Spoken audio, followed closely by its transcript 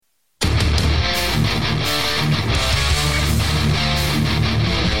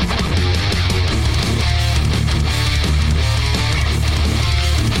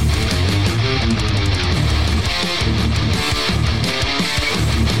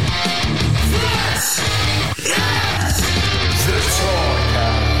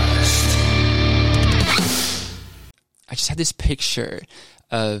this picture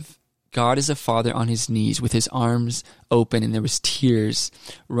of God as a father on his knees with his arms open, and there was tears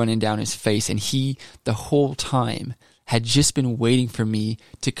running down his face. And he, the whole time, had just been waiting for me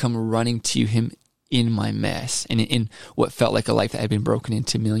to come running to him in my mess and in what felt like a life that had been broken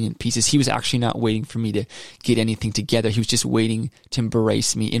into a million pieces. He was actually not waiting for me to get anything together. He was just waiting to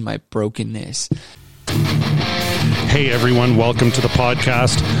embrace me in my brokenness. Hey everyone, welcome to the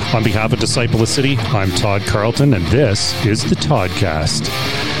podcast. On behalf of Disciple of City, I'm Todd Carlton, and this is the Toddcast.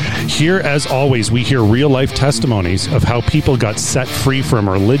 Here, as always, we hear real-life testimonies of how people got set free from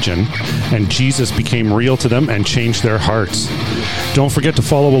religion and Jesus became real to them and changed their hearts. Don't forget to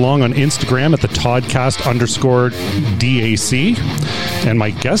follow along on Instagram at the Toddcast_DAC. And my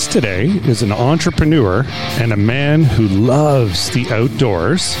guest today is an entrepreneur and a man who loves the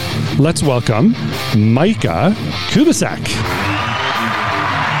outdoors. Let's welcome Micha Kubassek.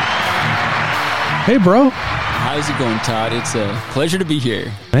 Hey, bro. How's it going, Todd? It's a pleasure to be here.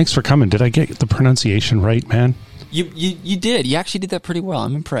 Thanks for coming. Did I get the pronunciation right, man? You did. You actually did that pretty well.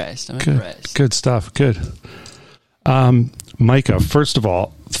 I'm impressed. Good stuff. Good. Micha, first of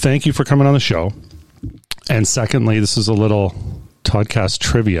all, thank you for coming on the show. And secondly, this is a little Toddcast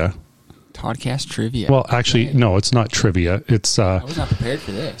trivia. Toddcast trivia? Well, actually, no, it's not trivia. It's I was not prepared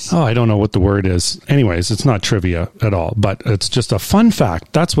for this. Oh, I don't know what the word is. Anyways, it's not trivia at all, but it's just a fun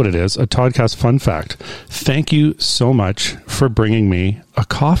fact. That's what it is, a Toddcast fun fact. Thank you so much for bringing me a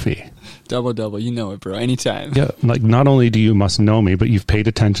coffee. Double. You know it, bro. Anytime. Yeah, like not only do you must know me, but you've paid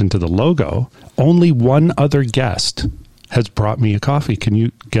attention to the logo. Only one other guest has brought me a coffee. Can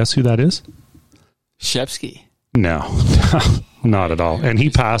you guess who that is? Shepsky. No, not at all. And he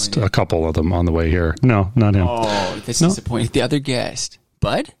passed a couple of them on the way here. No, not him. Oh, this is disappointing. The other guest.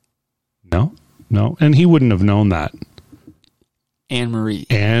 Bud? No. And he wouldn't have known that. Anne-Marie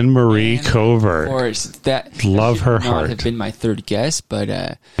Covert. Of course. That love her not heart. Have been my third guest, but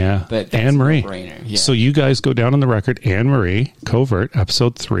that's Anne-Marie. a no-brainer. Yeah. So you guys go down on the record, Anne-Marie Covert,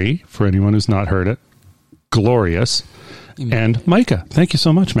 episode 3, for anyone who's not heard it. Glorious. And Micha, thank you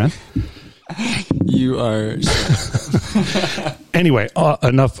so much, man. You are. Anyway,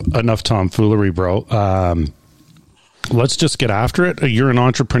 enough tomfoolery, bro. Let's just get after it. You're an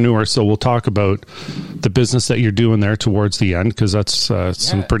entrepreneur, so we'll talk about the business that you're doing there towards the end, because that's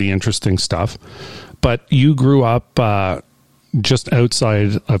some pretty interesting stuff. But you grew up just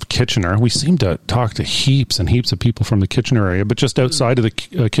outside of Kitchener. We seem to talk to heaps and heaps of people from the Kitchener area, but just outside of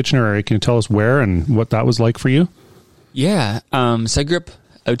the Kitchener area, can you tell us where and what that was like for you? Yeah. So I grew up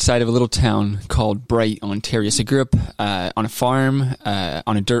outside of a little town called Bright, Ontario. So I grew up on a farm,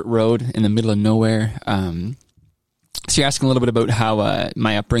 on a dirt road in the middle of nowhere. So you're asking a little bit about how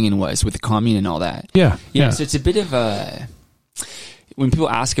my upbringing was with the commune and all that. Yeah. So it's a bit of when people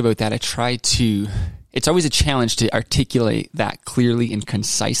ask about that, it's always a challenge to articulate that clearly and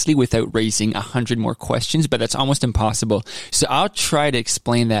concisely without raising 100 more questions, but that's almost impossible. So I'll try to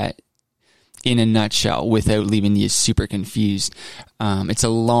explain that in a nutshell without leaving you super confused. It's a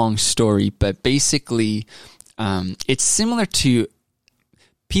long story, but basically it's similar to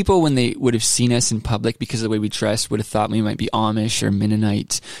people when they would have seen us in public because of the way we dressed would have thought we might be Amish or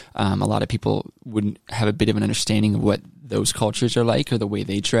Mennonite. A lot of people wouldn't have a bit of an understanding of what those cultures are like or the way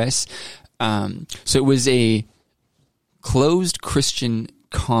they dress. So it was a closed Christian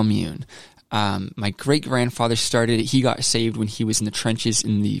commune. My great-grandfather started it. He got saved when he was in the trenches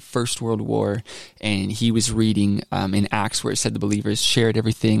in the First World War, and he was reading in Acts where it said the believers shared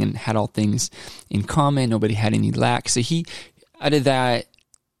everything and had all things in common. Nobody had any lack. So out of that,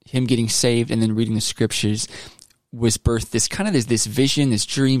 him getting saved and then reading the scriptures was birthed this vision, this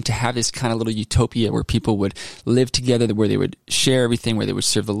dream to have this kind of little utopia where people would live together, where they would share everything, where they would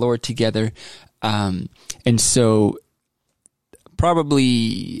serve the Lord together. And so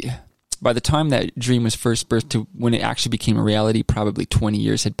probably by the time that dream was first birthed to when it actually became a reality, probably 20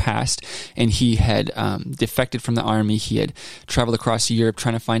 years had passed, and he had defected from the army. He had traveled across Europe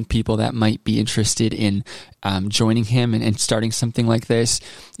trying to find people that might be interested in joining him and starting something like this.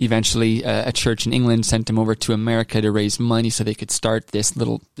 Eventually, a church in England sent him over to America to raise money so they could start this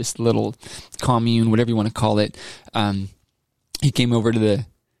little commune, whatever you want to call it. He came over to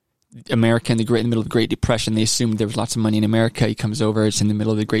America in the middle of the Great Depression. They assumed there was lots of money in America. He comes over. It's in the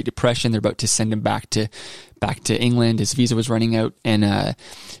middle of the Great Depression. They're about to send him back to England. His visa was running out, and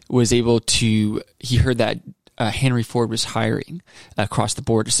was able to. He heard that Henry Ford was hiring across the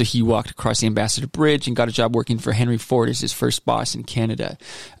border, so he walked across the Ambassador Bridge and got a job working for Henry Ford as his first boss in Canada.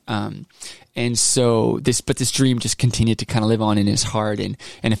 And so this dream just continued to kind of live on in his heart, and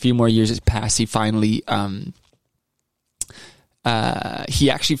a few more years has passed. He finally. He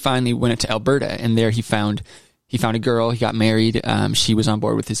actually finally went out to Alberta, and there he found he found a girl, he got married, she was on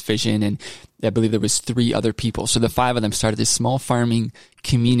board with his vision, and I believe there was 3 other people. So the 5 of them started this small farming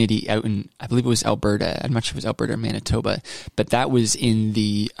community out in, I believe it was Alberta. I'm not sure if it was Alberta or Manitoba, but that was in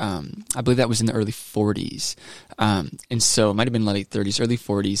the, I believe that was in the early 40s. And so it might have been late 30s, early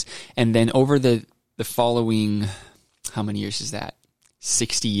 40s. And then over the following, how many years is that?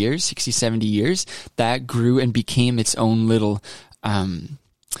 60, 70 years, that grew and became its own little,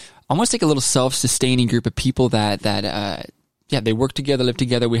 almost like a little self-sustaining group of people that they worked together, lived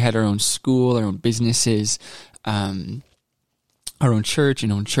together. We had our own school, our own businesses, our own church,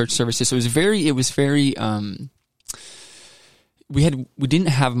 and own church services. So it was very, we didn't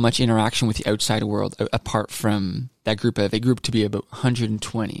have much interaction with the outside world apart from that group of, it grew up to be about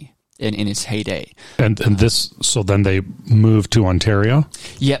 120 in its heyday. And this, so then they moved to Ontario?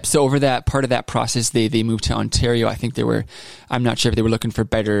 Yep. So over that part of that process, they moved to Ontario. I think I'm not sure if they were looking for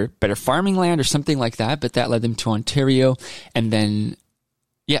better farming land or something like that, but that led them to Ontario. And then,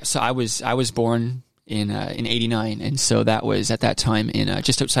 so I was born in 89. And so that was at that time in,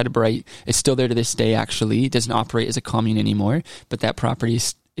 just outside of Bright. It's still there to this day, actually. It doesn't operate as a commune anymore, but that property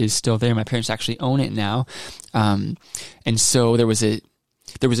is still there. My parents actually own it now. And so there was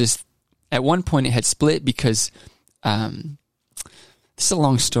this, at one point it had split because, this is a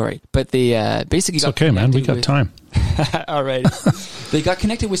long story, but they basically got okay, man. We got time. All right. They got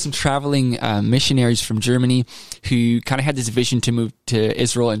connected with some traveling missionaries from Germany who kind of had this vision to move to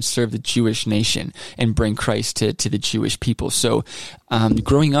Israel and serve the Jewish nation and bring Christ to the Jewish people. So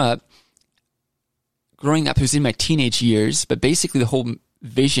growing up, it was in my teenage years, but basically the whole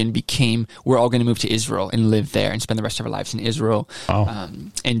vision became we're all going to move to Israel and live there and spend the rest of our lives in Israel. Wow.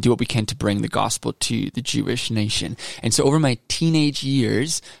 And do what we can to bring the gospel to the Jewish nation. And so over my teenage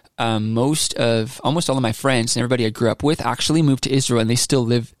years, almost all of my friends and everybody I grew up with actually moved to Israel, and they still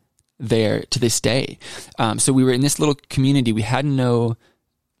live there to this day. So we were in this little community. We didn't have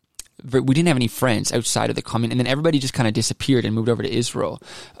any friends outside of the commune, and then everybody just kind of disappeared and moved over to Israel.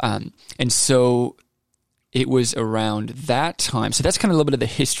 And so it was around that time. So that's kind of a little bit of the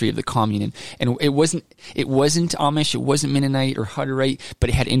history of the commune. And it wasn't Amish, it wasn't Mennonite or Hutterite, but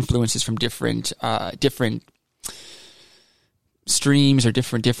it had influences from different streams or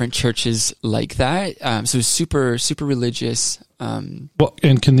different churches like that. So it was super, super religious. Well,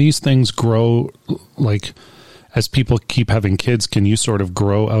 and can these things grow, like, as people keep having kids, can you sort of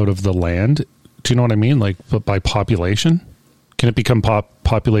grow out of the land? Do you know what I mean? Like, but by population? Can it become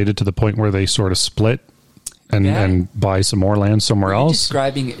populated to the point where they sort of split and buy some more land somewhere else?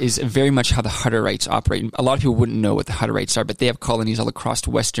 Describing is very much how the Hutterites operate. A lot of people wouldn't know what the Hutterites are, but they have colonies all across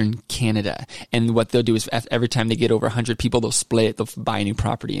Western Canada. And what they'll do is every time they get over 100 people, they'll split, they'll buy a new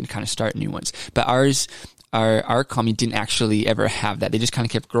property and kind of start new ones. But our commune didn't actually ever have that. They just kind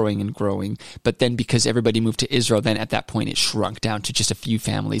of kept growing and growing. But then because everybody moved to Israel, then at that point it shrunk down to just a few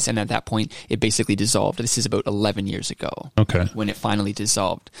families. And at that point it basically dissolved. This is about 11 years ago. Okay. When it finally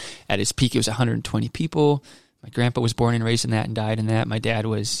dissolved. At its peak, it was 120 people. My grandpa was born and raised in that and died in that. My dad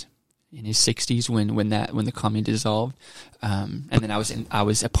was in his 60s when the commune dissolved. And then I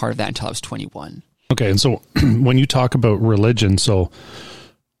was a part of that until I was 21. Okay. And so when you talk about religion, so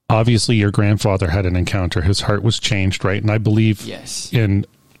obviously your grandfather had an encounter. His heart was changed, right? And I believe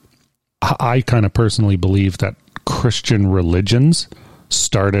I kind of personally believe that Christian religions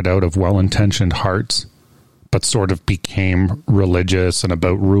started out of well-intentioned hearts, but sort of became religious and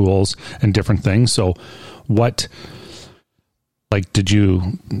about rules and different things. So do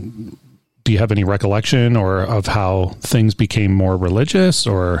you have any recollection or of how things became more religious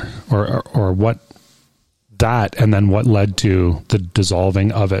or what that, and then what led to the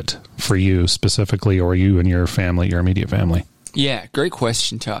dissolving of it for you specifically, or you and your family, your immediate family? Yeah, great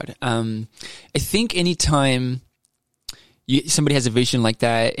question, Todd. I think anytime somebody has a vision like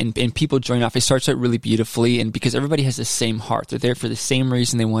that and people join off, it starts out really beautifully, and because everybody has the same heart, they're there for the same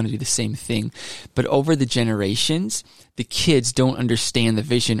reason, they want to do the same thing. But over the generations, the kids don't understand the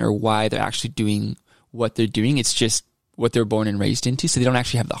vision or why they're actually doing what they're doing. It's just what they're born and raised into, so they don't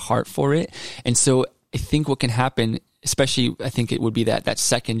actually have the heart for it. And so I think what can happen, especially I think it would be that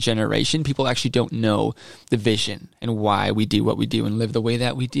second generation, people actually don't know the vision and why we do what we do and live the way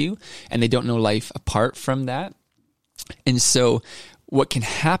that we do, and they don't know life apart from that. And so what can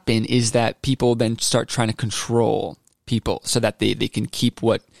happen is that people then start trying to control people so that they can keep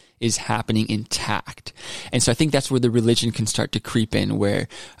what is happening intact. And so I think that's where the religion can start to creep in, where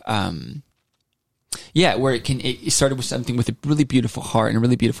it started with something with a really beautiful heart and a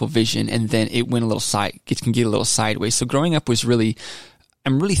really beautiful vision, and then it went a little it can get a little sideways. So growing up was really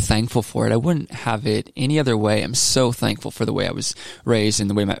I'm really thankful for it. I wouldn't have it any other way. I'm so thankful for the way I was raised and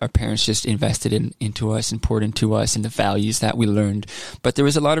the way our parents just invested into us and poured into us and the values that we learned. But there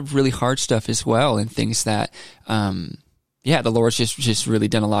was a lot of really hard stuff as well, and things that, the Lord's just really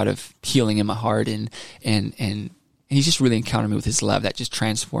done a lot of healing in my heart, and He's just really encountered me with His love that just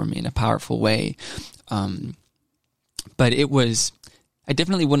transformed me in a powerful way. But I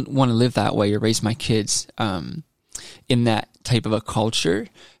definitely wouldn't want to live that way or raise my kids in that type of a culture.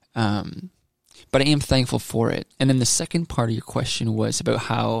 But I am thankful for it. And then the second part of your question was about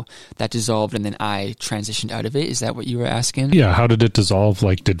how that dissolved and then I transitioned out of it. Is that what you were asking? Yeah. How did it dissolve?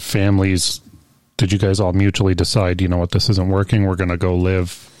 Like, did you guys all mutually decide, you know what, this isn't working, we're going to go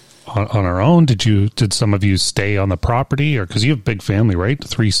live on our own? Did some of you stay on the property? Or, because you have a big family, right?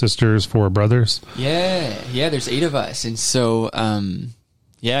 3 sisters, 4 brothers. Yeah, there's 8 of us. And so,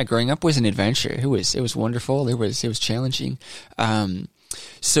 growing up was an adventure. It was wonderful. It was challenging.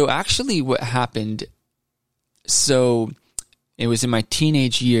 So actually what happened, it was in my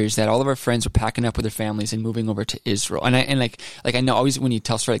teenage years that all of our friends were packing up with their families and moving over to Israel. And I know always when you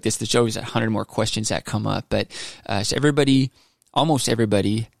tell a story like this, there's always 100 more questions that come up. But so almost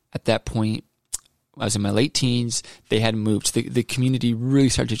everybody at that point, I was in my late teens, they had moved. The community really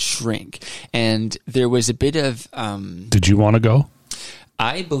started to shrink. And there was a bit of... Did you want to go?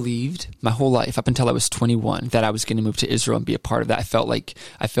 I believed my whole life up until I was 21 that I was going to move to Israel and be a part of that. I felt like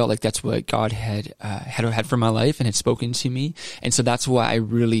that's what God had for my life and had spoken to me. And so that's why I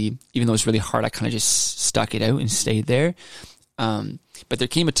really, even though it was really hard, I kind of just stuck it out and stayed there. But there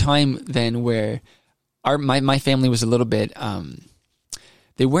came a time then where my family was a little bit,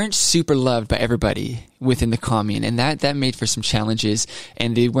 they weren't super loved by everybody within the commune, and that made for some challenges,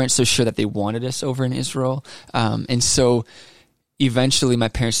 and they weren't so sure that they wanted us over in Israel. And so eventually my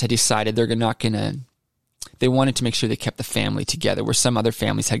parents had decided they wanted to make sure they kept the family together, where some other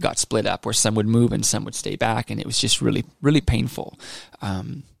families had got split up, where some would move and some would stay back. And it was just really, really painful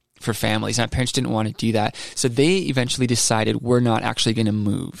for families. And my parents didn't want to do that. So they eventually decided we're not actually going to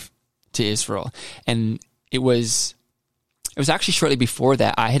move to Israel. And it was actually shortly before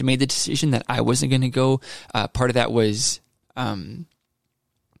that I had made the decision that I wasn't going to go. Part of that was, I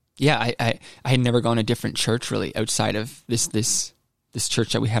had never gone to a different church really outside of this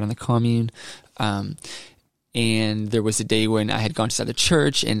church that we had on the commune. And there was a day when I had gone to the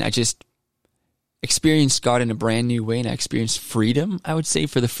church and I just experienced God in a brand new way, and I experienced freedom, I would say,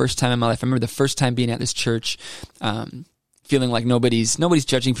 for the first time in my life. I remember the first time being at this church, feeling like nobody's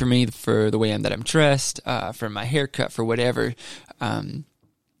judging for me for the way that I'm dressed, for my haircut, for whatever. And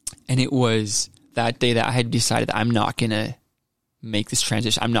it was that day that I had decided that I'm not going to make this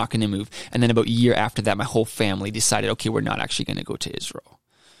transition. I'm not going to move. And then about a year after that, my whole family decided, okay, we're not actually going to go to Israel.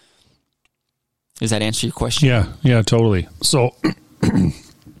 Does that answer your question? Yeah, totally. So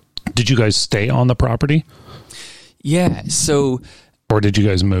did you guys stay on the property? Yeah. So, or did you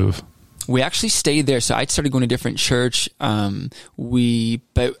guys move? We actually stayed there. So I started going to a different church. But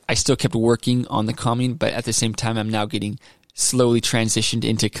I still kept working on the commune, but at the same time, I'm now getting slowly transitioned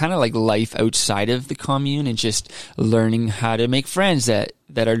into kind of like life outside of the commune and just learning how to make friends that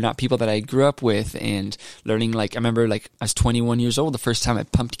are not people that I grew up with, and learning, I remember I was 21 years old the first time I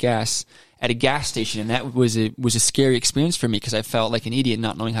pumped gas at a gas station, and that was a scary experience for me because I felt like an idiot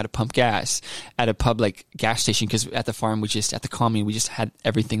not knowing how to pump gas at a public gas station, because at the farm at the commune we just had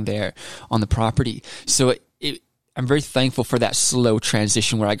everything there on the property. So I'm very thankful for that slow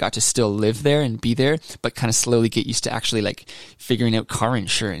transition where I got to still live there and be there, but kind of slowly get used to actually figuring out car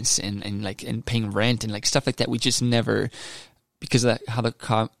insurance and paying rent and stuff like that. We just never, because of how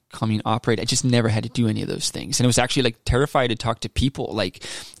the commune operate, I just never had to do any of those things. And it was actually terrified to talk to people,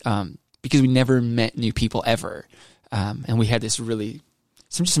 because we never met new people ever. And we had this really,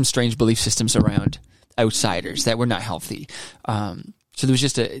 some strange belief systems around outsiders that were not healthy. So there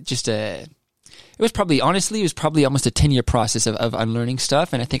was it was probably almost a 10-year process of unlearning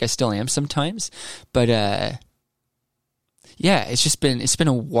stuff. And I think I still am sometimes, but, it's been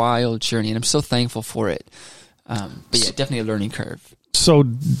a wild journey, and I'm so thankful for it. But yeah, definitely a learning curve. So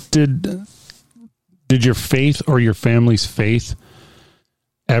did your faith or your family's faith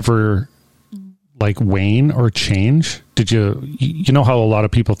ever wane or change? Did you know how a lot of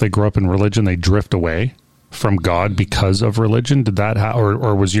people, if they grow up in religion, they drift away from God because of religion? Did that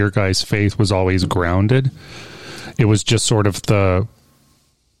or was your guys' faith was always grounded? It was just sort of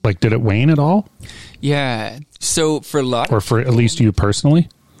did it wane at all? Yeah. So for a lot, or for at least you personally?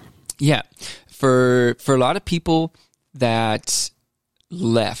 Yeah. For a lot of people that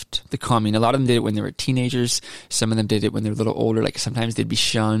left the commune, a lot of them did it when they were teenagers. Some of them did it when they were a little older. Sometimes they'd be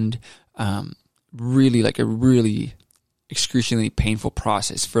shunned. Really excruciatingly painful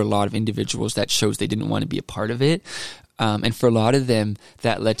process for a lot of individuals that shows they didn't want to be a part of it. And for a lot of them,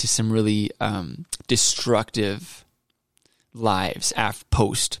 that led to some really destructive lives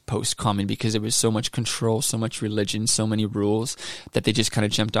post commune, because there was so much control, so much religion, so many rules that they just kind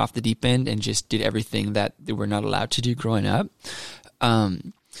of jumped off the deep end and just did everything that they were not allowed to do growing up.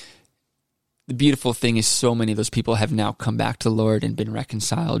 The beautiful thing is so many of those people have now come back to the Lord and been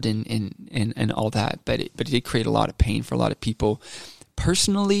reconciled and all that, but it did create a lot of pain for a lot of people.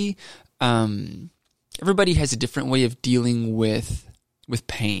 Personally, everybody has a different way of dealing with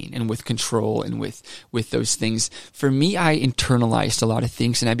pain and with control and with those things. For me, I internalized a lot of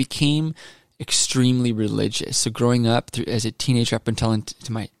things and I became extremely religious. So growing up as a teenager up until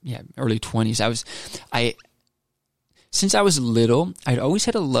into my early 20s, since I was little, I'd always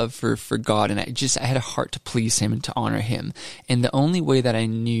had a love for God, and I had a heart to please Him and to honor Him. And the only way that I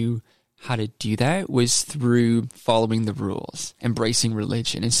knew how to do that was through following the rules, embracing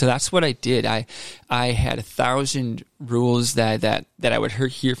religion. And so that's what I did. I had 1,000 rules that I would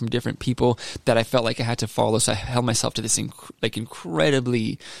hear from different people that I felt like I had to follow. So I held myself to this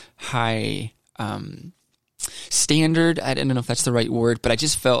incredibly high standard. I don't know if that's the right word, but I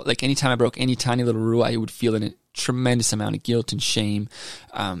just felt like anytime I broke any tiny little rule, I would feel a tremendous amount of guilt and shame,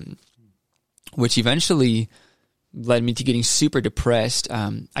 which eventually led me to getting super depressed.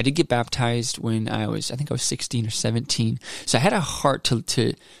 I did get baptized when I think I was 16 or 17. So I had a heart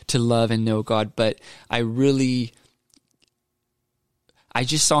to love and know God, but I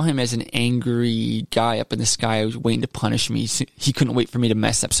just saw Him as an angry guy up in the sky who was waiting to punish me. So He couldn't wait for me to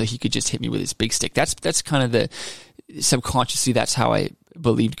mess up so He could just hit me with His big stick. That's kind of subconsciously, that's how I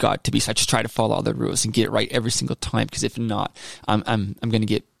believed God to be. So I just try to follow all the rules and get it right every single time, because if not, I'm going to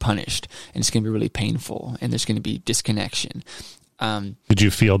get punished and it's going to be really painful and there's going to be disconnection. Did you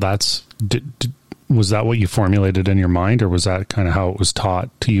feel was that what you formulated in your mind, or was that kind of how it was taught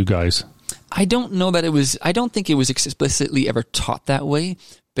to you guys? I don't know that I don't think it was explicitly ever taught that way,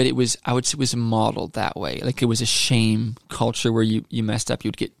 but I would say it was modeled that way. Like it was a shame culture where you messed up, you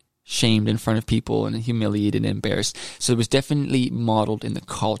would get shamed in front of people and humiliated and embarrassed. So it was definitely modeled in the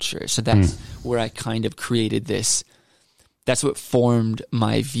culture. So that's where I kind of created this. That's what formed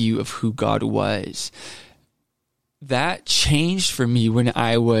my view of who God was. That changed for me when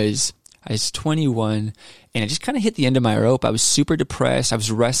I was 21, and I just kind of hit the end of my rope. I was super depressed. I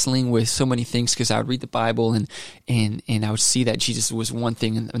was wrestling with so many things because I would read the Bible and I would see that Jesus was one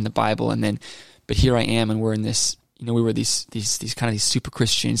thing in the Bible, but here I am, and we're in this. We were these kind of these super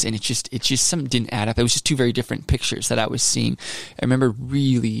Christians, and it just something didn't add up. It was just two very different pictures that I was seeing. I remember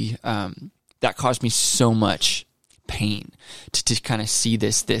really that caused me so much pain to kind of see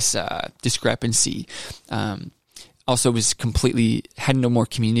this discrepancy. Also was had no more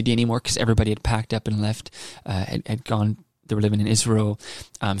community anymore because everybody had packed up and left, had gone. They were living in Israel.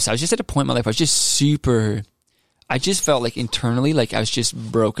 So I was just at a point in my life. I just felt like internally, like I was just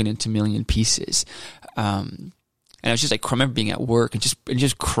broken into a million pieces. And I was just like, I remember being at work and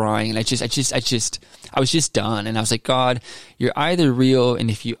just crying. And I was just done. And I was like, God, you're either real, and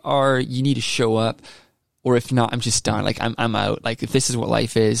if you are, you need to show up, or if not, I'm just done. Like I'm out. Like if this is what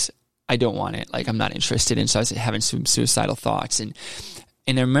life is, I don't want it. Like I'm not interested. And so I was having some suicidal thoughts. And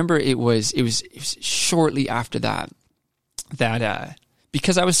I remember it was shortly after that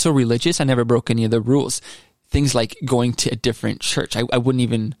because I was so religious, I never broke any of the rules. Things like going to a different church. I wouldn't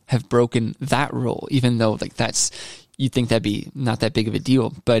even have broken that rule, even though like you'd think that'd be not that big of a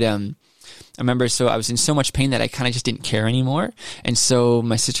deal. But I remember, so I was in so much pain that I kind of just didn't care anymore. And so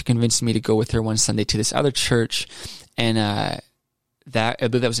my sister convinced me to go with her one Sunday to this other church. And I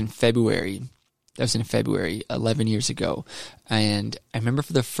believe that was in February. That was in February, 11 years ago. And I remember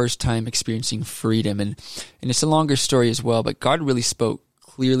for the first time experiencing freedom. And it's a longer story as well, but God really spoke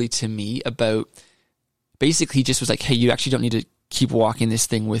clearly to me about, basically, he just was like, hey, you actually don't need to keep walking this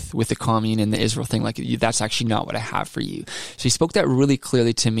thing with the commune and the Israel thing. Like, that's actually not what I have for you. So he spoke that really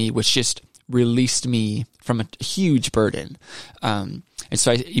clearly to me, which just released me from a huge burden. And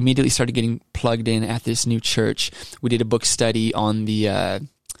so I immediately started getting plugged in at this new church. We did a book study on a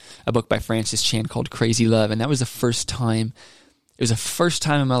book by Francis Chan called Crazy Love. And that was the first time, it was the first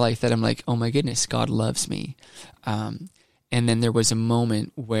time in my life that I'm like, oh my goodness, God loves me. And then there was a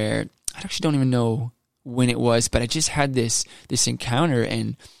moment where I actually don't even know when it was, but I just had this encounter,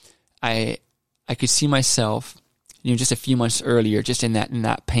 and I could see myself, just a few months earlier, just in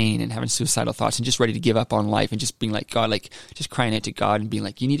that pain and having suicidal thoughts and just ready to give up on life and just being like, God, like just crying out to God and being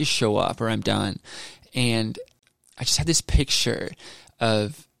like, you need to show up or I'm done. And I just had this picture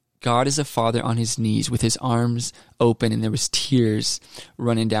of God as a father on his knees with his arms open, and there was tears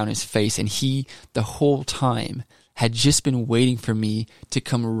running down his face, and he the whole time had just been waiting for me to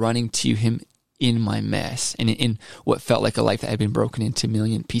come running to him in my mess and in what felt like a life that had been broken into a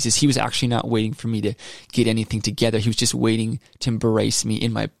million pieces. He was actually not waiting for me to get anything together. He was just waiting to embrace me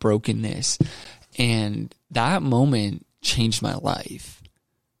in my brokenness. And that moment changed my life.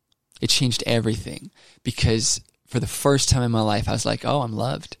 It changed everything, because for the first time in my life, I was like, oh, I'm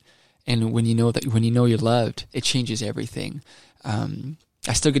loved. And when you know you're loved, it changes everything.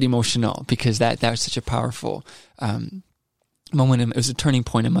 I still get emotional because that was such a powerful moment. It was a turning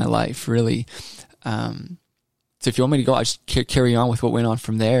point in my life, really. So if you want me to go, I'll just carry on with what went on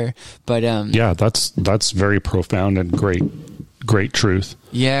from there. But yeah, that's very profound and great truth.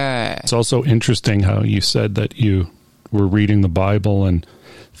 Yeah. It's also interesting how you said that you were reading the Bible and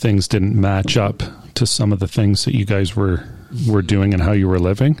things didn't match up to some of the things that you guys were doing and how you were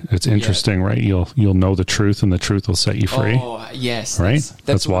living. It's interesting, right? You'll know the truth, and the truth will set you free. Oh, yes. Right?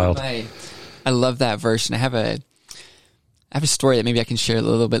 That's wild. I love that verse, and I have a story that maybe I can share a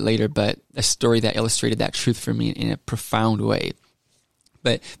little bit later, but a story that illustrated that truth for me in a profound way.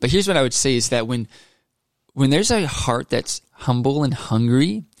 But here's what I would say is that when there's a heart that's humble and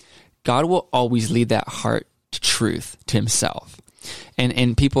hungry, God will always lead that heart to truth, to himself.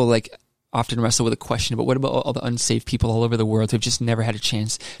 And people like often wrestle with a question, but what about all the unsaved people all over the world who've just never had a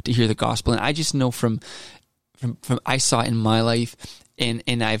chance to hear the gospel? And I just know from I saw it in my life,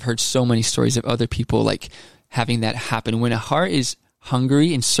 and I've heard so many stories of other people like having that happen. When a heart is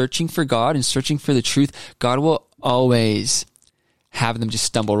hungry and searching for God and searching for the truth, God will always have them just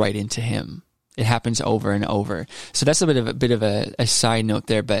stumble right into him. It happens over and over. So that's a bit of a side note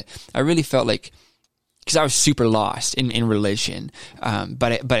there, but I really felt like, because I was super lost in religion,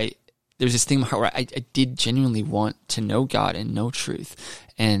 but there was this thing in my heart where I did genuinely want to know God and know truth,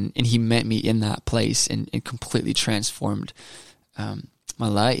 and he met me in that place and completely transformed my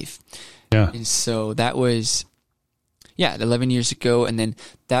life. Yeah. And so that was 11 years ago, and then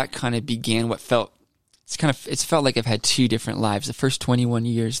that kind of began what felt it's felt like I've had two different lives. The first 21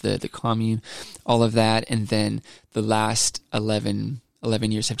 years, the commune, all of that, and then the last 11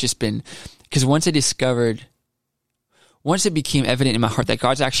 years have just been, because once it became evident in my heart that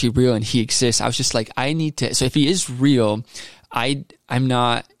God's actually real and he exists, I was just like, so if he is real, I'm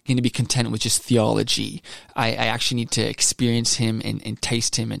not going to be content with just theology. I actually need to experience him and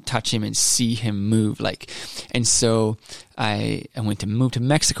taste him and touch him and see him move. And so I went to move to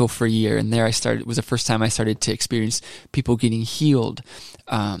Mexico for a year, and there it was the first time I started to experience people getting healed.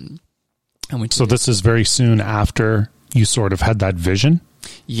 So this is very soon after you sort of had that vision?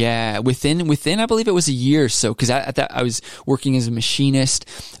 Yeah, within I believe it was a year or so, because I was working as a machinist,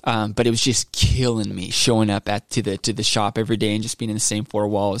 but it was just killing me showing up to the shop every day and just being in the same four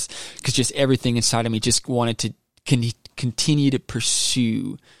walls, because just everything inside of me just wanted to continue to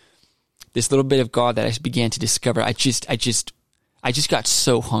pursue this little bit of God that I began to discover. I just got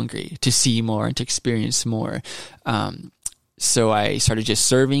so hungry to see more and to experience more. So I started just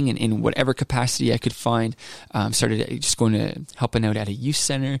serving in whatever capacity I could find. Started just helping out at a youth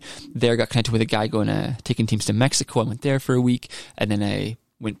center. There, got connected with a guy taking teams to Mexico. I went there for a week, and then I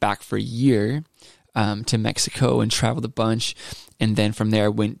went back for a year to Mexico and traveled a bunch. And then from there, I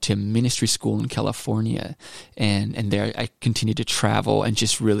went to ministry school in California, and there I continued to travel and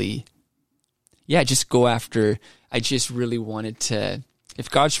just really, just go after. I just really wanted to. If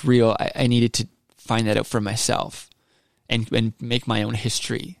God's real, I needed to find that out for myself. And make my own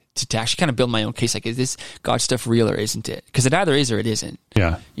history to actually kind of build my own case. Like, is this God stuff real or isn't it? Because it either is or it isn't.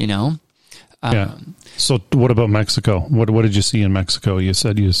 Yeah. You know? Yeah. So what about Mexico? What did you see in Mexico? You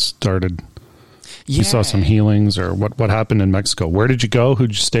said you started... Yeah. You saw some healings, or what happened in Mexico? Where did you go?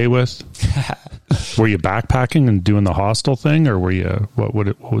 Who'd you stay with? Were you backpacking and doing the hostel thing, or were you what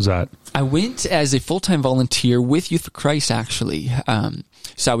was that? I went as a full-time volunteer with Youth for Christ, actually.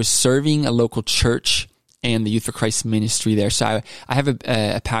 So I was serving a local church and the Youth for Christ ministry there. So I have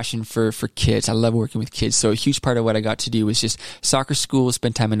a passion for kids. I love working with kids. So a huge part of what I got to do was just soccer school,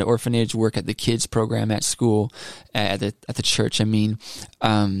 spend time in the orphanage, work at the kids program at school, at the church.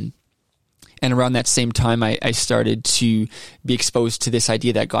 And around that same time, I started to be exposed to this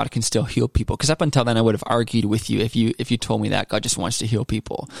idea that God can still heal people. Because up until then, I would have argued with you if you told me that God just wants to heal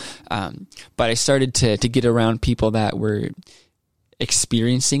people. But I started to get around people that were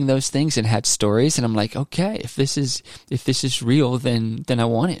experiencing those things and had stories, and I'm like, okay, if this is real, then I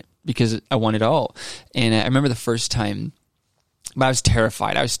want it, because I want it all. And I remember the first time, but I was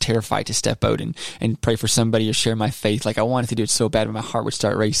terrified. I was terrified to step out and pray for somebody or share my faith. Like, I wanted to do it so bad, but my heart would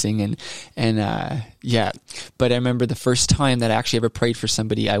start racing. But I remember the first time that I actually ever prayed for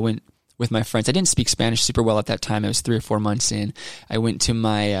somebody, I went with my friends. I didn't speak Spanish super well at that time. I was 3 or 4 months in. I went to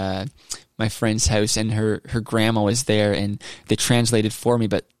my my friend's house, and her grandma was there, and they translated for me.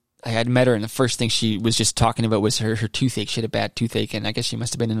 But I had met her, and the first thing she was just talking about was her toothache. She had a bad toothache, and I guess she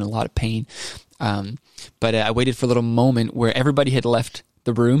must have been in a lot of pain. But I waited for a little moment where everybody had left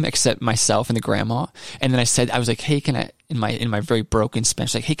the room except myself and the grandma. And then I was like, hey, can I, in my very broken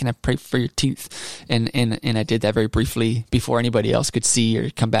Spanish, like, hey, can I pray for your tooth? And I did that very briefly before anybody else could see or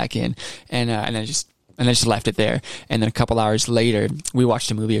come back in. And I just left it there. And then a couple hours later, we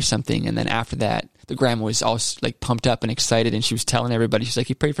watched a movie or something. And then after that, the grandma was all like pumped up and excited, and she was telling everybody, she's like,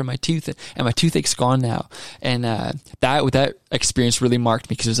 "You prayed for my tooth, and my toothache's gone now." And that experience really marked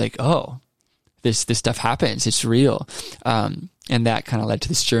me, because it was like, oh, this stuff happens. It's real. And that kind of led to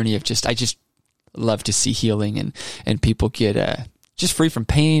this journey of I just love to see healing and people get just free from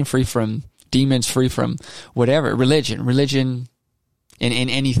pain, free from demons, free from whatever, religion and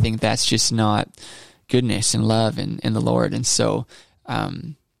anything that's just not goodness and love and the Lord. And so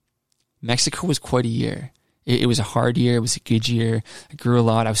Mexico was quite a year. It was a hard year. It was a good year. I grew a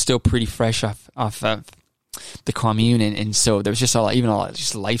lot. I was still pretty fresh off of the commune, and so there was just all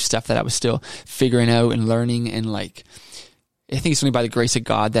just life stuff that I was still figuring out and learning. And like, I think it's only by the grace of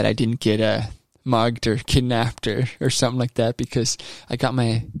God that I didn't get mugged or kidnapped or something like that, because I'd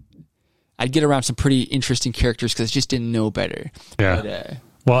get around some pretty interesting characters because I just didn't know better. Yeah. But,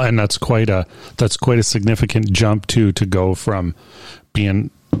 well, and that's quite a significant jump to go from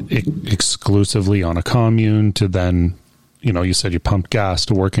being exclusively on a commune to then, you said you pumped gas,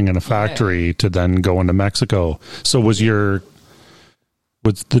 to working in a factory, to then going to Mexico. So was the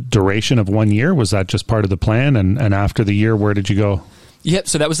duration of 1 year, was that just part of the plan? And after the year, where did you go? Yep.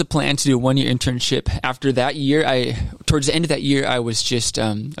 So that was the plan, to do a 1-year internship. After that year, towards the end of that year, I was just,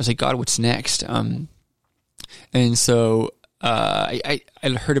 I was like, God, what's next? And so, I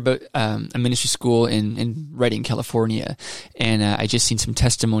heard about a ministry school in Redding, California, and I just seen some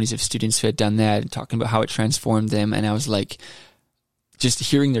testimonies of students who had done that and talking about how it transformed them. And I was like, just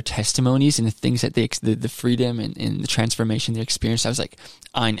hearing their testimonies and the things that the freedom and the transformation they experienced, I was like,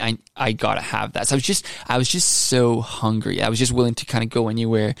 I gotta have that. So I was just so hungry. I was just willing to kind of go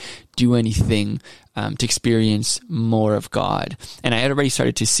anywhere, do anything, to experience more of God. And I had already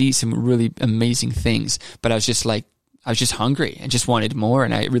started to see some really amazing things, but I was just hungry and just wanted more.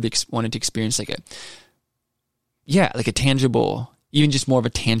 And I really wanted to experience like a tangible, even just more of a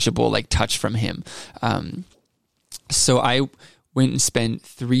tangible like touch from him. So I went and spent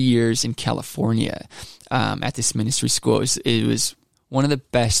 3 years in California, at this ministry school. It was one of the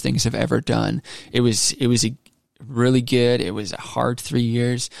best things I've ever done. It was really good. It was a hard 3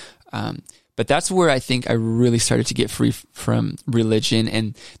 years. But that's where I think I really started to get free from religion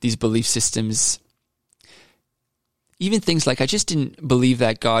and these belief systems. Even things like, I just didn't believe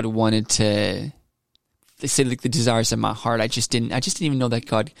that God wanted to, they say like the desires of my heart. I just didn't even know that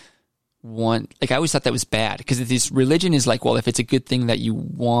God I always thought that was bad, because this religion is like, well, if it's a good thing that you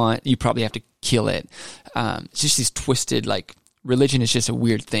want, you probably have to kill it. It's just these twisted, like, religion is just a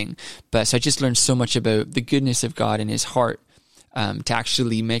weird thing. But so I just learned so much about the goodness of God and his heart, to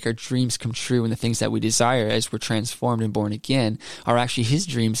actually make our dreams come true, and the things that we desire as we're transformed and born again are actually his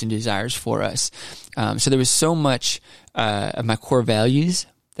dreams and desires for us. So there was so much of my core values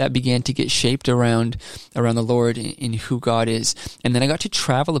that began to get shaped around the Lord and who God is. And then I got to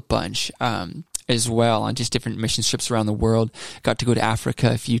travel a bunch as well on just different mission trips around the world. Got to go to Africa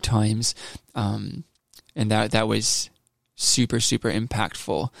a few times, and that was super, super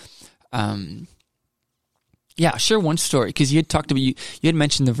impactful. Yeah, share one story, because you had talked about, you had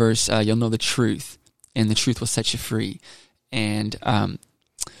mentioned the verse, you'll know the truth, and the truth will set you free. And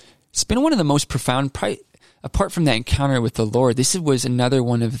it's been one of the most profound, probably, apart from that encounter with the Lord, this was another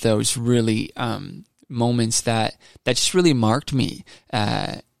one of those really moments that just really marked me.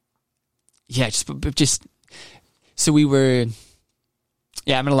 So we were,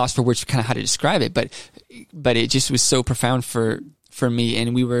 I'm at a loss for words for kind of how to describe it, but it just was so profound for me.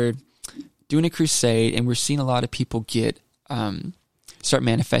 And we were doing a crusade, and we're seeing a lot of people start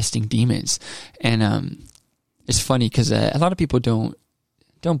manifesting demons. And it's funny because a lot of people don't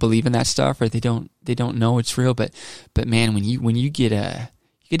believe in that stuff, or they don't know it's real. But man, when you get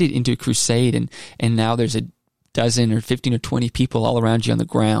it into a crusade, and now there's a dozen or 15 or 20 people all around you on the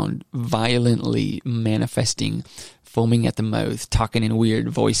ground, violently manifesting, foaming at the mouth, talking in weird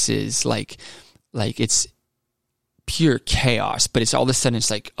voices, like it's pure chaos. But it's all of a sudden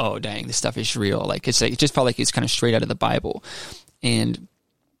it's like, oh dang, this stuff is real. Like it just felt like it's kind of straight out of the Bible. And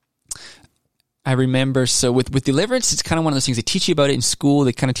I remember, so with deliverance, it's kind of one of those things. They teach you about it in school.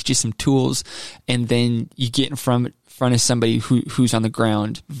 They kind of teach you some tools, and then you get in front of somebody who's on the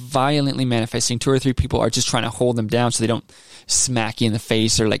ground, violently manifesting. 2 or 3 people are just trying to hold them down so they don't smack you in the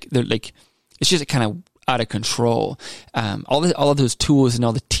face, or they're like, it's just kind of out of control. All of those tools and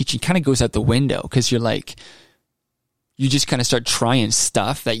all the teaching kind of goes out the window, because you're like, you just kind of start trying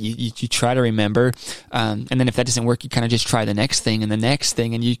stuff that you try to remember. And then if that doesn't work, you kind of just try the next thing and the next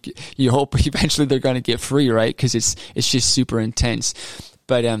thing. And you hope eventually they're going to get free, right? Cause it's just super intense.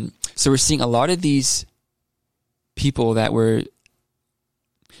 But, so we're seeing a lot of these people that were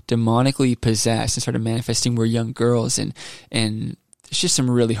demonically possessed and started manifesting were young girls. And it's just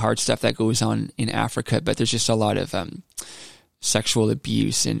some really hard stuff that goes on in Africa, but there's just a lot of, sexual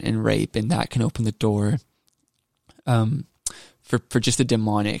abuse and rape, and that can open the door for just the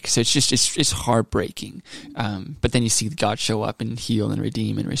demonic. So it's heartbreaking. But then you see God show up and heal and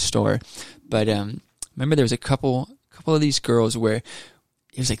redeem and restore. But remember, there was a couple of these girls where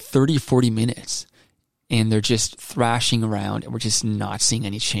it was like 30 or 40 minutes, and they're just thrashing around, and we're just not seeing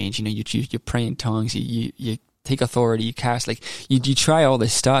any change. You know, you pray in tongues, you take authority, you cast, like you try all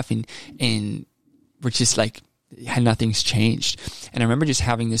this stuff, and we're just like, nothing's changed. And I remember just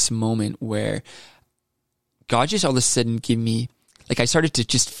having this moment where God just all of a sudden gave me, like, I started to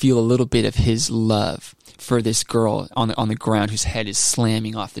just feel a little bit of his love for this girl on the ground whose head is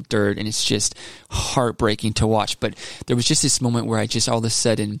slamming off the dirt, and it's just heartbreaking to watch. But there was just this moment where I just all of a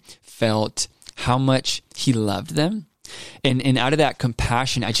sudden felt how much he loved them. And out of that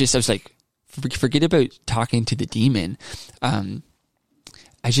compassion, I was like, forget about talking to the demon.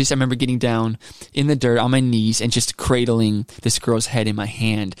 I remember getting down in the dirt on my knees and just cradling this girl's head in my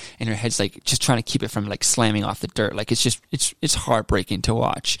hand, and her head's like just trying to keep it from like slamming off the dirt. Like it's heartbreaking to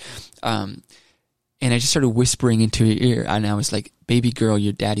watch. And I just started whispering into her ear, and I was like, baby girl,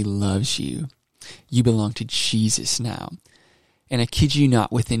 your daddy loves you. You belong to Jesus now. And I kid you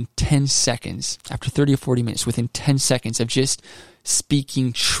not, within 10 seconds, after 30 or 40 minutes, within 10 seconds of just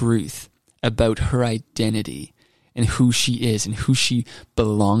speaking truth about her identity and who she is and who she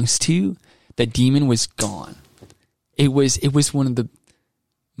belongs to, the demon was gone. It was one of the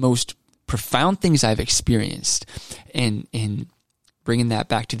most profound things I've experienced. And bringing that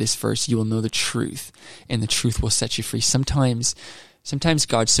back to this verse, you will know the truth, and the truth will set you free. Sometimes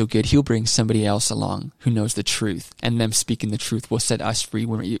God's so good, he'll bring somebody else along who knows the truth, and them speaking the truth will set us free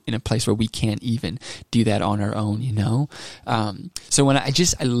when we're in a place where we can't even do that on our own, you know? So when I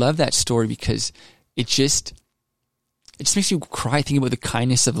love that story, because it just makes you cry thinking about the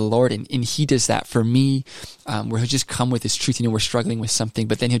kindness of the Lord. And he does that for me, where he'll just come with his truth. You know, we're struggling with something,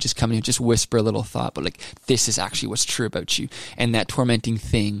 but then he'll just come and he'll just whisper a little thought, but like, this is actually what's true about you. And that tormenting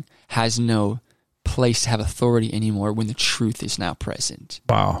thing has no place to have authority anymore when the truth is now present.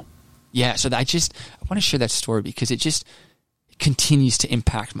 Wow. Yeah. So I want to share that story because it continues to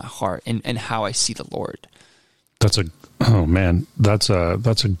impact my heart and how I see the Lord. That's a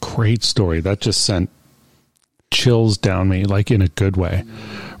great story. That just sent chills down me, like in a good way,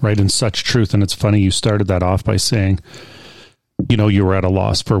 right? In such truth. And it's funny, you started that off by saying, you know, you were at a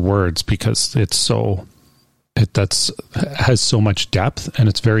loss for words because has so much depth. And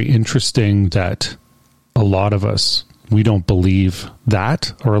it's very interesting that a lot of us, we don't believe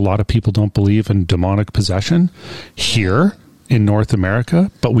that, or a lot of people don't believe in demonic possession here in North America,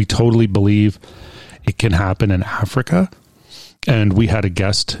 but we totally believe it can happen in Africa. And we had a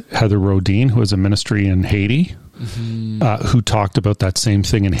guest, Heather Rodine, who has a ministry in Haiti, who talked about that same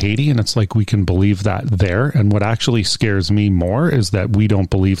thing in Haiti. And it's like, we can believe that there. And what actually scares me more is that we don't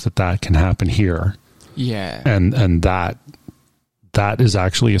believe that can happen here. Yeah. And that is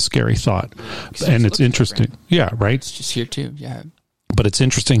actually a scary thought. And it's interesting. Different. Yeah, right? It's just here too. Yeah. But it's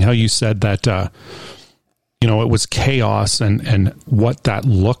interesting how you said that, you know, it was chaos and what that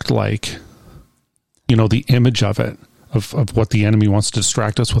looked like, you know, the image of it. Of what the enemy wants to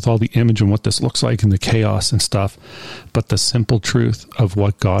distract us with, all the image and what this looks like and the chaos and stuff. But the simple truth of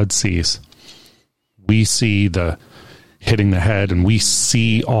what God sees, we see the hitting the head and we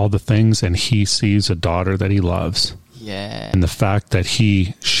see all the things, and he sees a daughter that he loves. Yeah. And the fact that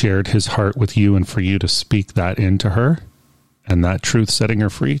he shared his heart with you and for you to speak that into her and that truth setting her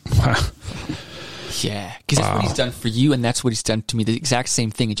free. Wow. Yeah. Because that's what he's done for you, and that's what he's done to me. The exact same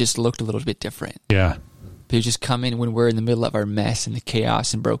thing. It just looked a little bit different. Yeah. They just come in when we're in the middle of our mess and the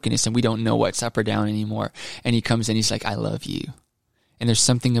chaos and brokenness, and we don't know what's up or down anymore. And he comes in, he's like, I love you. And there's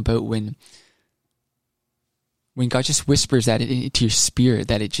something about when God just whispers that into your spirit,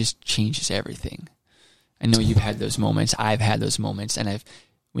 that it just changes everything. I know you've had those moments. I've had those moments. And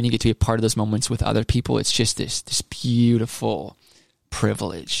when you get to be a part of those moments with other people, it's just this beautiful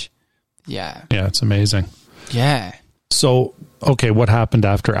privilege. Yeah. Yeah, it's amazing. Yeah. So, okay, what happened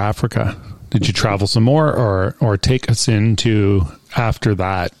after Africa? Did you travel some more, or take us into after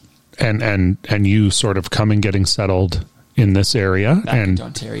that, and you sort of come and getting settled in this area Back into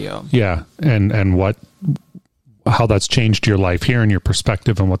Ontario? Yeah, and how that's changed your life here and your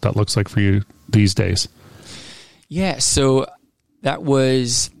perspective and what that looks like for you these days. Yeah, so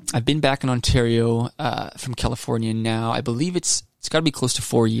I've been back in Ontario from California now. I believe it's got to be close to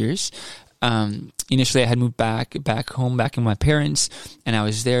 4 years. Initially, I had moved back home, back in my parents, and I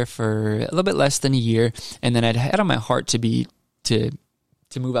was there for a little bit less than a year. And then I'd had on my heart to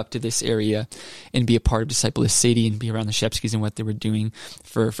move up to this area and be a part of Disciple City and be around the Shepskis and what they were doing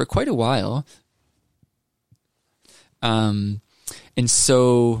for quite a while. And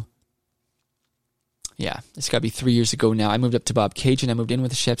so, yeah, it's got to be 3 years ago now. I moved up to Bob Cajun. I moved in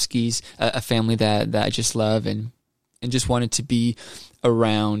with the Shepskis, a family that I just love, and just wanted to be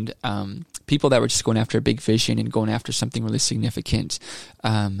around people that were just going after a big vision and going after something really significant.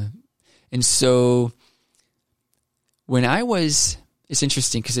 And so when it's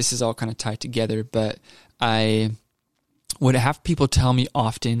interesting because this is all kind of tied together, but I would have people tell me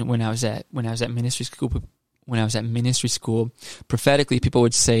often when I was at ministry school, prophetically, people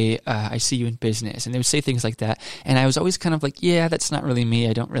would say, I see you in business. And they would say things like that. And I was always kind of like, yeah, that's not really me.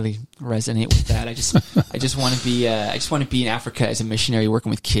 I don't really resonate with that. I just want to be in Africa as a missionary working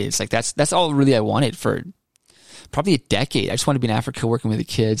with kids. Like that's all really I wanted for probably a decade. I just want to be in Africa working with the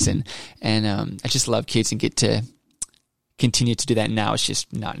kids. And I just love kids and get to continue to do that now. It's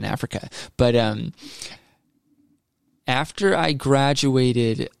just not in Africa. But, after I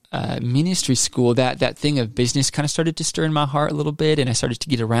graduated ministry school, that thing of business kind of started to stir in my heart a little bit, and I started to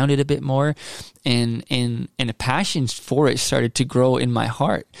get around it a bit more, and a passion for it started to grow in my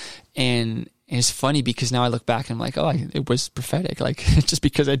heart. And it's funny because now I look back and I'm like, oh, it was prophetic. Like just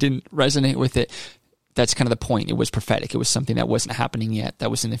because I didn't resonate with it, that's kind of the point. It was prophetic. It was something that wasn't happening yet. That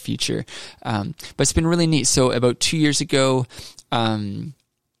was in the future. But it's been really neat. So about 2 years ago, I'd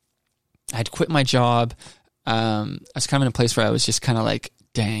quit my job. I was kind of in a place where I was just kind of like,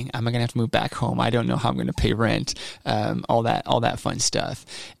 dang, am I going to have to move back home? I don't know how I'm going to pay rent, all that fun stuff.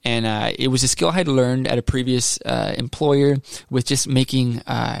 And it was a skill I had learned at a previous employer with just making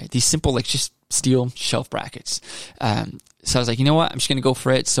these simple, like just steel shelf brackets. So I was like, you know what? I'm just going to go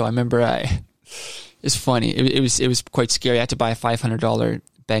for it. So I remember it's funny. It was quite scary. I had to buy a $500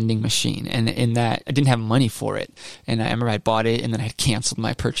 bending machine, and in that I didn't have money for it. And I remember I bought it, and then I had canceled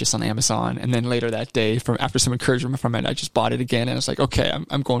my purchase on Amazon. And then later that day, after some encouragement from it, I just bought it again, and I was like, okay,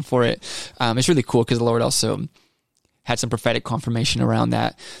 I'm going for it. It's really cool because the Lord also had some prophetic confirmation around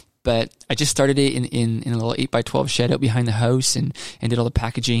that. But I just started it in a little 8x12 shed out behind the house, and did all the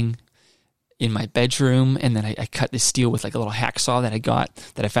packaging in my bedroom. And then I cut this steel with like a little hacksaw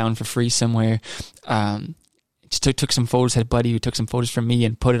that I found for free somewhere. Just took some photos, had a buddy who took some photos from me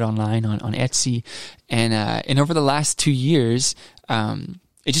and put it online on Etsy. And over the last 2 years,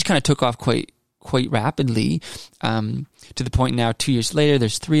 it just kind of took off quite rapidly, to the point now 2 years later,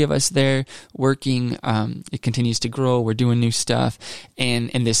 there's 3 of us there working. It continues to grow. We're doing new stuff. And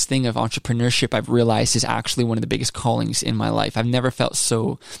this thing of entrepreneurship, I've realized, is actually one of the biggest callings in my life. I've never felt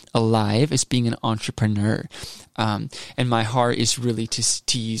so alive as being an entrepreneur. And my heart is really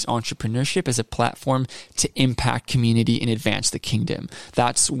to use entrepreneurship as a platform to impact community and advance the kingdom.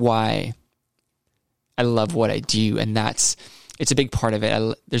 That's why I love what I do. And it's a big part of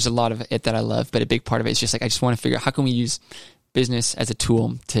it. There's a lot of it that I love, but a big part of it is just like, I just want to figure out how can we use business as a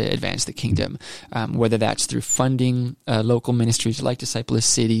tool to advance the kingdom, whether that's through funding local ministries like Disciple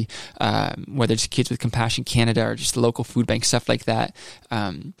City, whether it's Kids with Compassion Canada or just the local food bank, stuff like that.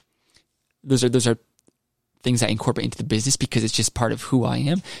 Those are things I incorporate into the business because it's just part of who I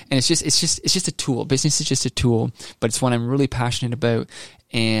am. And it's just a tool. Business is just a tool, but it's one I'm really passionate about.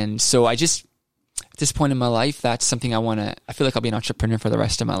 And so at this point in my life, that's something I feel like I'll be an entrepreneur for the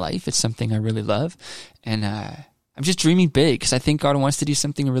rest of my life. It's something I really love. And I'm just dreaming big because I think God wants to do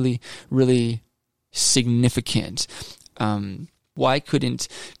something really, really significant. Why couldn't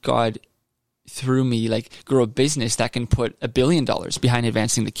God, through me, like grow a business that can put $1 billion behind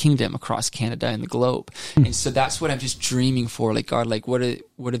advancing the kingdom across Canada and the globe? And so that's what I'm just dreaming for. Like, God, like what are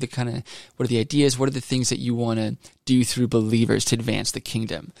the ideas? What are the things that you want to do through believers to advance the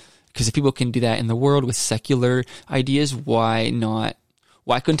kingdom? Because if people can do that in the world with secular ideas, why not?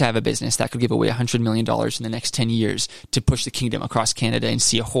 Why couldn't I have a business that could give away $100 million in the next 10 years to push the kingdom across Canada and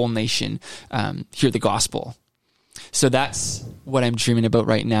see a whole nation hear the gospel? So that's what I'm dreaming about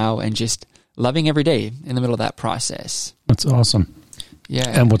right now, and just loving every day in the middle of that process. That's awesome. Yeah.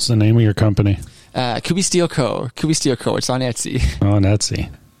 And what's the name of your company? KubieSteelco. KubieSteelco. It's on Etsy. On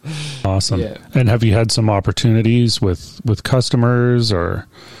Etsy. Awesome. Yeah. And have you had some opportunities with customers or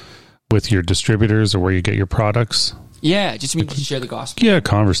with your distributors or where you get your products? Yeah, just to share the gospel. Yeah,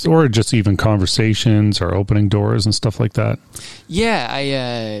 or just even conversations or opening doors and stuff like that. Yeah,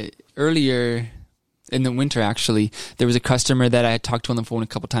 I earlier in the winter, actually, there was a customer that I had talked to on the phone a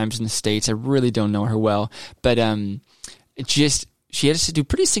couple times in the States. I really don't know her well, but she had to do a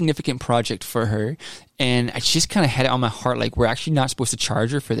pretty significant project for her, and I just kind of had it on my heart, like, we're actually not supposed to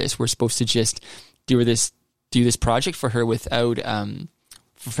charge her for this. We're supposed to just do this project for her without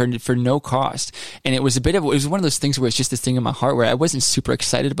for no cost. And it was one of those things where it's just this thing in my heart where I wasn't super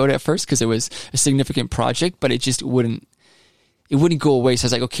excited about it at first because it was a significant project, but it just wouldn't go away. So I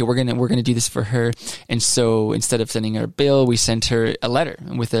was like, okay, we're gonna do this for her. And so instead of sending her a bill, we sent her a letter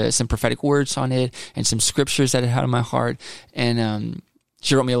with some prophetic words on it and some scriptures that I had in my heart. And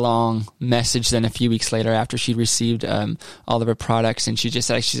she wrote me a long message then a few weeks later after she'd received all of her products, and she's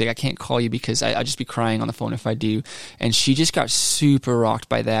like, I can't call you because I'll just be crying on the phone if I do. And she just got super rocked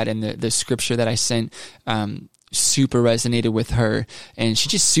by that, and the scripture that I sent super resonated with her, and she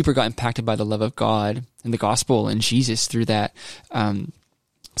just super got impacted by the love of God and the gospel and Jesus through that.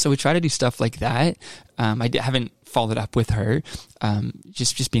 So we try to do stuff like that. I haven't followed up with her,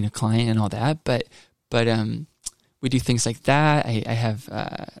 just being a client and all that, but we do things like that. I have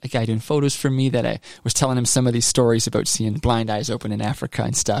a guy doing photos for me that I was telling him some of these stories about seeing blind eyes open in Africa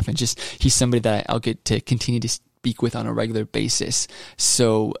and stuff. And just, he's somebody that I'll get to continue to speak with on a regular basis.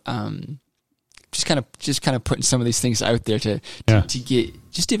 So, just kind of putting some of these things out there to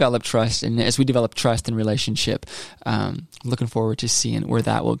develop trust. And as we develop trust and relationship, I'm looking forward to seeing where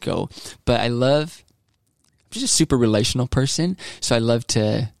that will go. But I'm just a super relational person. So I love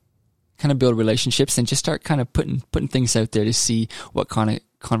to kind of build relationships and just start kind of putting things out there to see what kind of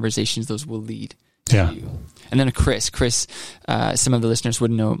conversations those will lead to. And then Chris, some of the listeners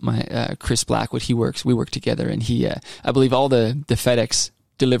wouldn't know my Chris Blackwood. We work together, and he, I believe all the FedEx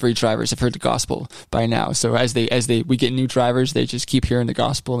delivery drivers have heard the gospel by now. So as we get new drivers, they just keep hearing the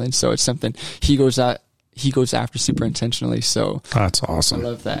gospel, and so it's something he goes after super intentionally. So that's awesome. I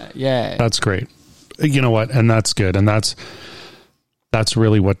love that. Yeah, that's great. You know what? And that's good. And that's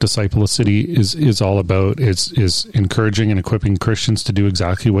really what Disciple City is all about. Is encouraging and equipping Christians to do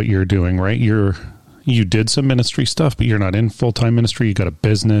exactly what you're doing. Right? You did some ministry stuff, but you're not in full-time ministry. You got a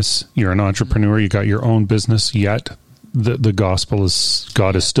business. You're an entrepreneur. You got your own business. Yet the gospel is,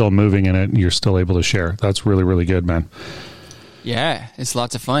 God is still moving in it, and you're still able to share. That's really, really good, man. Yeah, it's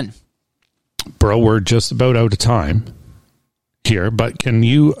lots of fun. Bro, we're just about out of time here, but can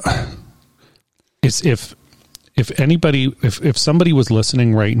you, if somebody was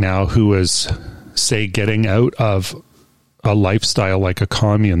listening right now who is, say, getting out of a lifestyle like a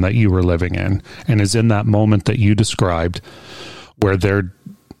commune that you were living in, and is in that moment that you described where they're,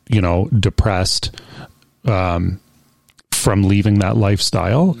 depressed, from leaving that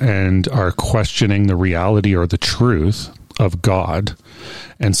lifestyle and are questioning the reality or the truth of God,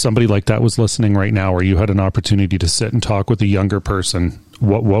 and somebody like that was listening right now, or you had an opportunity to sit and talk with a younger person,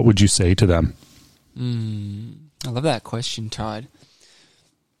 what would you say to them? I love that question, Todd.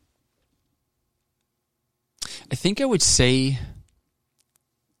 I think I would say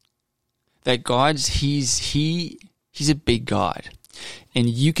that he's a big God, and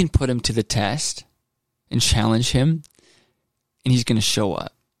you can put him to the test and challenge him, and he's going to show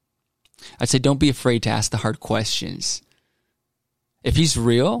up. I'd say don't be afraid to ask the hard questions. If he's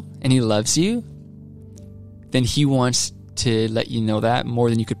real and he loves you, then he wants to let you know that more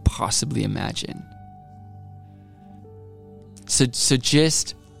than you could possibly imagine. So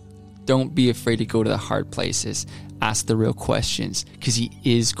just don't be afraid to go to the hard places. Ask the real questions, because he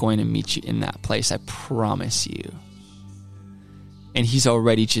is going to meet you in that place. I promise you. And he's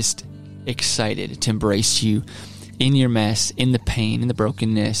already just excited to embrace you in your mess, in the pain, in the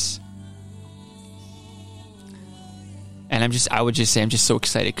brokenness. And I would just say I'm just so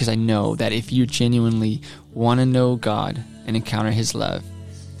excited, because I know that if you genuinely want to know God and encounter his love,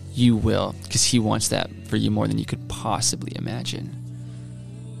 you will, because he wants that for you more than you could possibly imagine.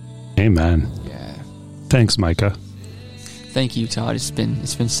 Amen. Yeah. Thanks, Micha. Thank you, Todd. It's been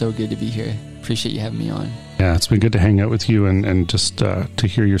so good to be here. Appreciate you having me on. Yeah, it's been good to hang out with you and just to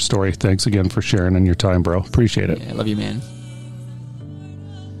hear your story. Thanks again for sharing and your time, bro. Appreciate it. Yeah, I love you, man.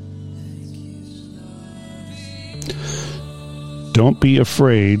 Don't be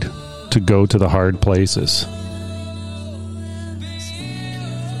afraid to go to the hard places.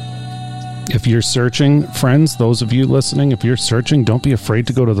 If you're searching, friends, those of you listening, if you're searching, don't be afraid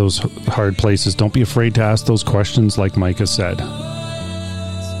to go to those hard places. Don't be afraid to ask those questions like Micha said.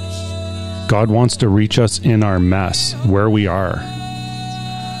 God wants to reach us in our mess, where we are.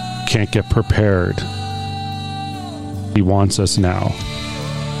 can't get prepared. He wants us now.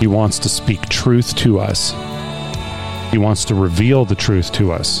 He wants to speak truth to us. He wants to reveal the truth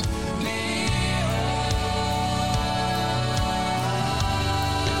to us.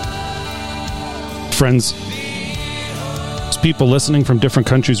 Friends, there's people listening from different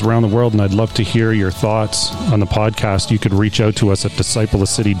countries around the world, and I'd love to hear your thoughts on the podcast. You could reach out to us at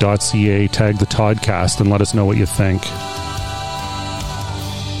discipleofcity.ca, tag the Toddcast, and let us know what you think.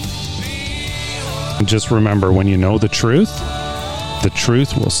 And just remember, when you know the truth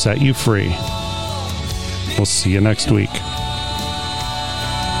will set you free. We'll see you next week.